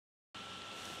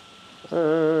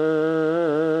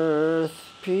Earth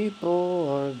people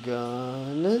are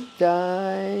gonna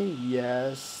die.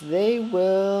 Yes, they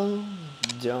will.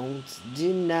 Don't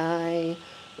deny.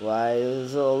 Why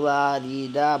is a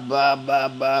la-di-da ba ba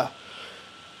ba?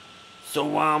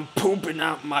 So I'm pooping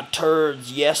out my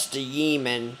turds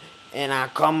yesteryemen, and I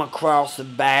come across a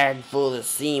bag full of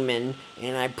semen,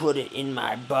 and I put it in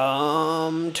my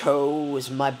bum toes.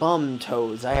 My bum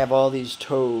toes. I have all these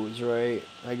toes, right?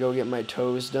 I go get my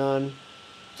toes done,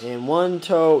 and one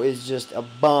toe is just a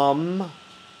bum.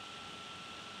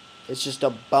 It's just a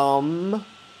bum.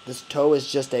 This toe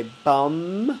is just a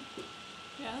bum.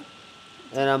 Yeah.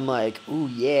 And I'm like, ooh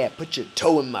yeah, put your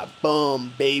toe in my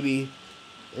bum, baby.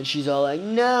 And she's all like,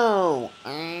 no,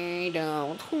 I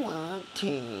don't want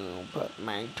to put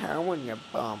my toe in your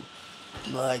bum.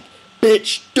 I'm like,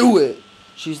 bitch, do it.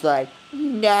 She's like,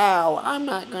 no, I'm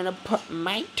not gonna put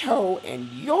my toe in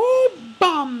your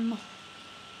bum.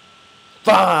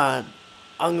 Fine,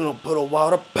 I'm gonna put a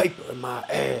wad of paper in my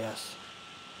ass.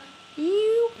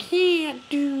 You can't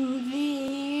do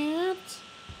that.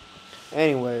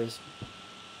 Anyways,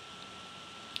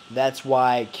 that's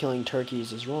why killing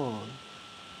turkeys is wrong.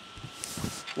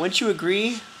 Wouldn't you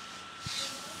agree?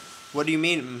 What do you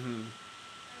mean? Mm-hmm.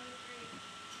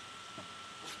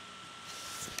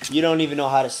 You don't even know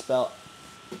how to spell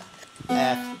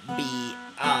FBI.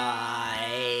 FBI.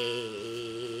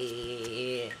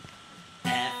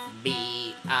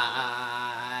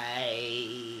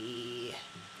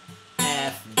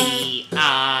 FBI.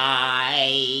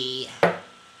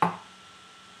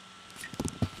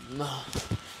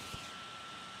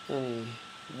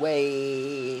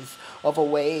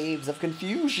 Waves of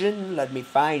confusion. Let me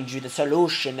find you the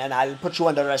solution, and I'll put you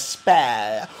under a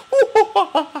spell.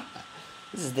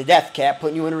 This is the Death Cat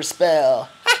putting you under a spell.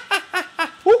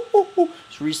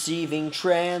 It's receiving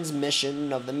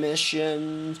transmission of the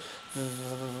mission.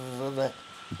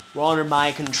 We're under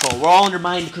mind control. We're all under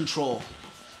mind control.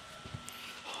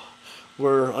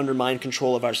 We're under mind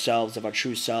control of ourselves, of our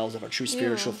true selves, of our true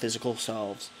spiritual, physical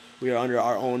selves. We are under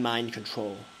our own mind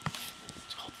control.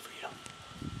 It's called freedom.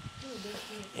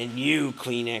 And you,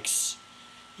 Kleenex,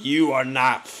 you are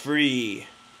not free.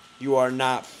 You are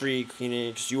not free,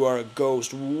 Kleenex. You are a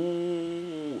ghost.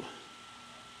 Woo.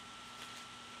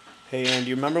 Hey, Aaron, do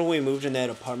you remember when we moved in that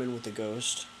apartment with the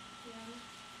ghost? Yeah.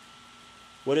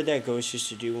 What did that ghost used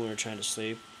to do when we were trying to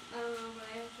sleep? I don't know, but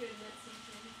I have to admit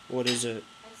something. What is it?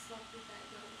 I slept with that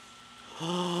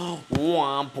ghost.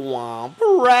 Womp womp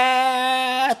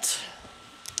rat.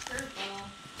 Curveball.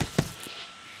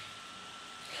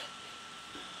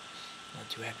 Not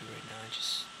too happy right now.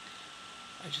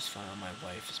 I just found out my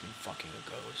wife has been fucking a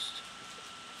ghost.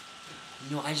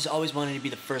 You know, I just always wanted to be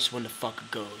the first one to fuck a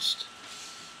ghost.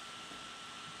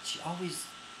 It's always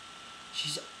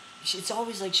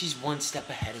like she's one step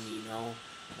ahead of me, you know?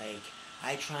 Like,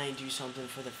 I try and do something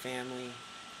for the family,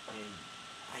 and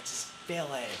I just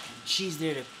fail at it. And she's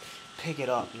there to pick it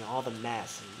up, you know, all the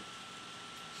mess.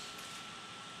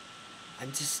 And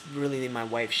I'm just really my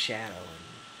wife's shadow, and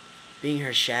being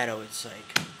her shadow, it's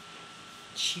like,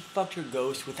 she fucked her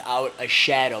ghost without a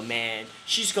shadow, man.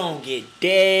 She's gonna get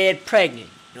dead pregnant.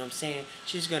 You know what I'm saying?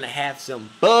 She's gonna have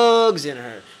some bugs in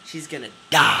her. She's gonna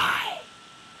die.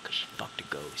 Because she fucked a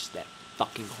ghost. That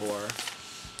fucking whore.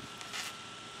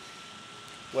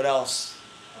 What else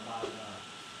about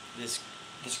this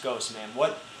ghost, man?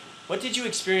 What did you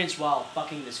experience while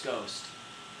fucking this ghost?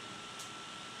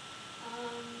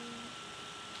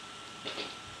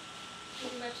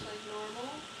 Pretty much like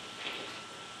normal.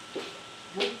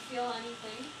 Didn't feel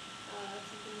anything.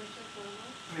 Something much like normal.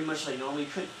 Pretty much like normal.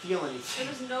 You couldn't feel anything.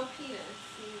 There was no penis.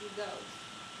 He was a ghost.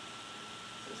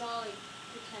 It was all like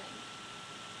pretend.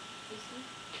 You see?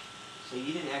 So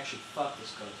you didn't actually fuck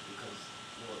this ghost because,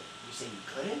 well, you're saying you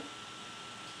couldn't?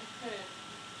 I couldn't.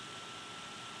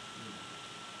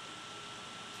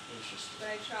 Interesting. But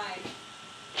I tried.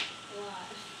 A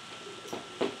lot.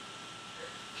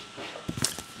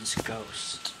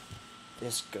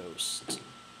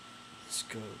 This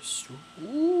ghost,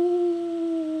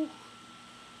 ooh,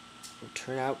 will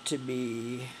turn out to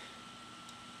be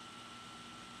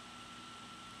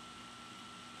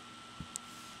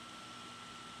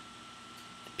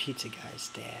the pizza guy's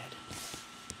dad.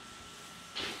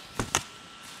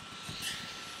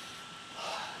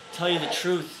 Tell you the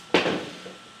truth,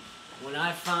 when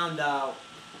I found out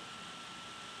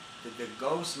that the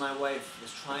ghost my wife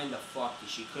was trying to fuck that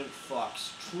she couldn't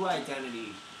fuck's true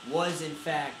identity was in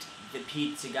fact the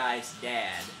pizza guy's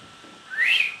dad,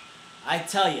 I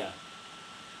tell you,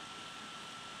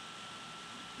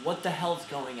 what the hell's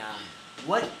going on?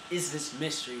 What is this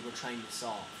mystery we're trying to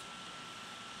solve?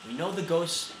 We know the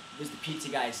ghost was the pizza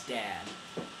guy's dad.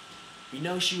 We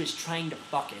know she was trying to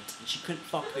fuck it, and she couldn't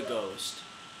fuck the ghost.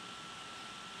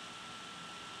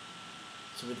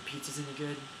 So were the pizzas any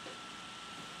good?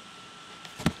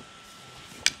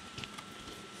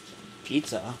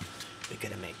 Pizza? We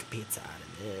could make a pizza out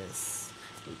of this.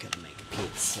 We could make a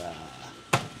pizza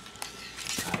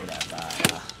out of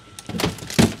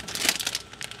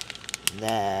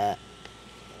that.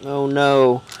 Oh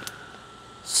no.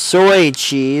 Soy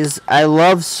cheese. I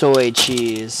love soy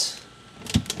cheese.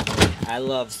 I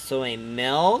love soy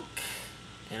milk.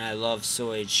 And I love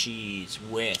soy cheese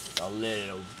with a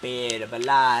little bit of a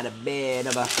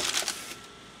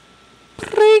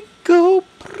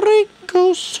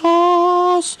Prego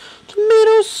sauce,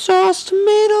 tomato sauce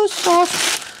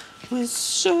with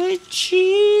soy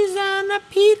cheese and a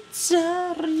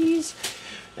pizzeries.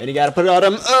 And you gotta put all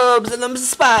them herbs and them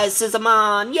spices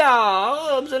on.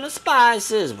 Yeah, herbs and the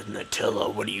spices with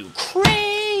Nutella. What are you,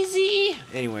 crazy?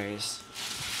 Anyways,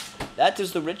 that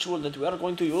is the ritual that we are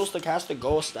going to use to cast the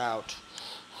ghost out.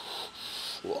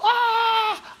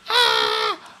 Ah,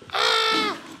 ah,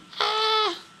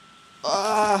 ah,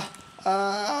 ah,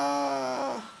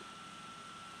 ah.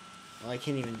 Well, I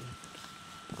can't even.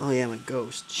 Oh yeah, I'm a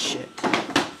ghost. Shit.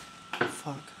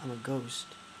 Fuck, I'm a ghost.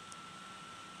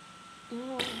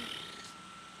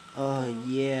 Oh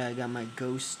yeah, I got my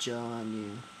ghost jaw on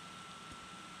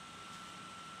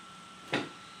you.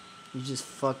 You just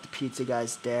fucked the pizza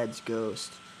guy's dad's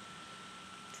ghost.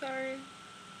 Sorry.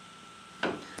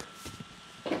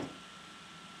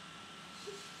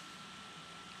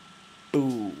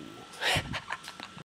 Ooh.